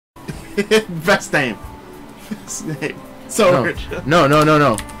Best name. Best name. So original.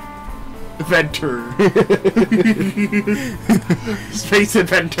 No. Adventure. Space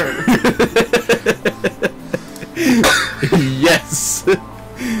Adventure. Yes.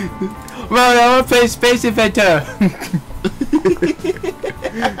 Well, I want to play Space Adventure.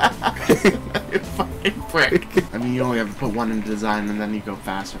 Fucking prick. I mean, you only have to put one in design, and then you go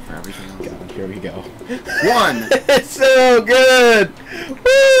faster for everything else. God, here we go. One. It's so good.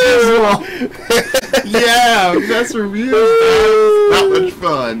 Woo! Yeah, that's reviews. Not much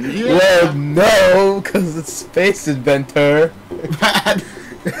fun. Yeah. Well, no, because it's Space Adventure. Bad.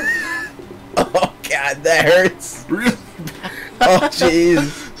 Oh God, that hurts. Really bad. Oh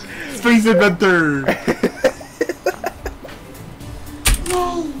jeez. Space Adventure.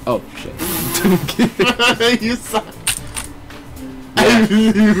 Oh shit. You suck. You're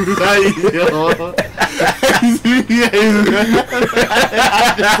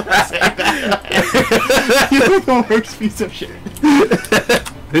the worst piece of shit.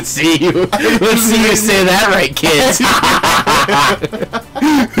 Let's see you say that right, kids.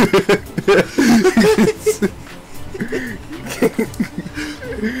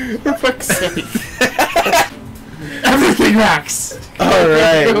 For fuck's sake. Everything rocks. All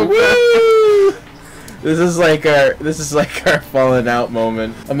right. Woo! This is like our falling out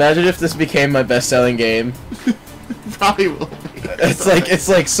moment. Imagine if this became my best-selling game. Probably will be. It's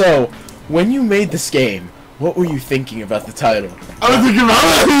like so. When you made this game, what were you thinking about the title? I was thinking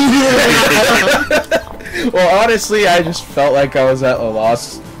about it. Well, honestly, I just felt like I was at a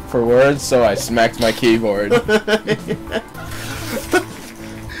loss for words, so I smacked my keyboard.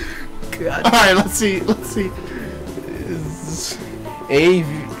 God. All right, let's see.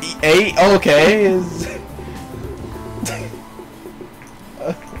 Okay. Is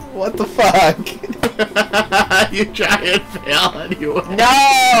what the fuck? You try and fail anyway.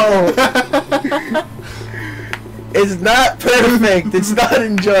 No! It's not perfect. It's not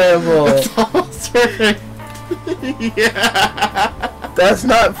enjoyable. It's almost perfect. Yeah. That's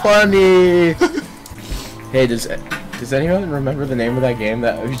not funny. Hey, does anyone remember the name of that game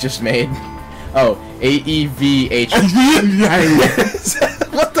that we just made? Oh, AEVHL.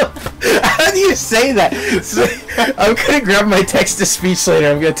 What the? How do you say that? So, I'm gonna grab my text-to-speech later.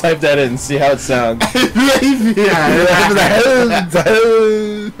 I'm gonna type that in and see how it sounds.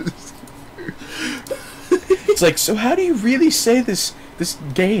 It's like, so how do you really say this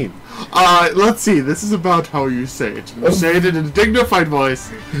game? Let's see. This is about how you say it. You say it in a dignified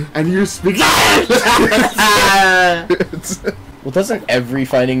voice, and you speak. Well, doesn't every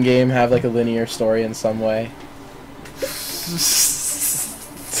fighting game have like a linear story in some way?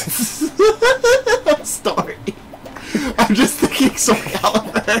 Story. I'm just thinking Soul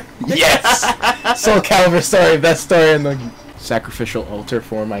Calibur. Yes! Soul Calibur story, best story in the sacrificial altar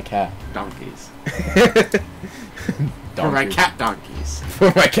for my cat. Donkeys. Donkeys. For my cat donkeys.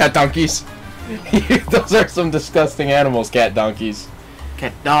 For my cat donkeys. Those are some disgusting animals, cat donkeys.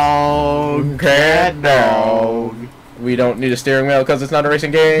 Cat dog. Cat dog. We don't need a steering wheel because it's not a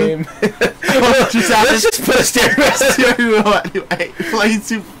racing game. Let's just put a steering wheel. Anyway,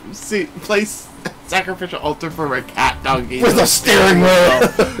 place sacrificial altar for my cat donkeys. With a steering wheel.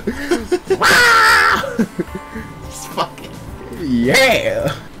 Just fuck it.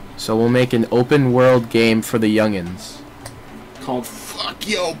 Yeah. So we'll make an open world game for the youngins. Called Fuck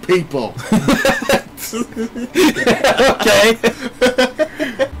Yo People. Okay.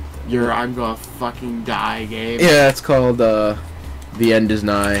 Your I'm gonna fucking die game. Yeah, it's called The End Is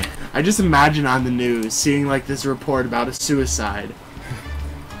Nigh. I just imagine on the news seeing like this report about a suicide.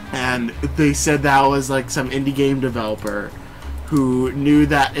 And they said that was like some indie game developer who knew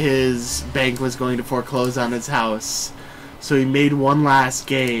that his bank was going to foreclose on his house. So he made one last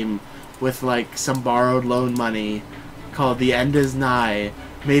game with like some borrowed loan money called The End Is Nigh.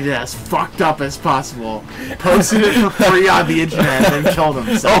 Made it as fucked up as possible. Posted it for free on the internet and then killed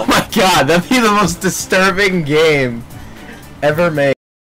himself. Oh my god, that'd be the most disturbing game ever made.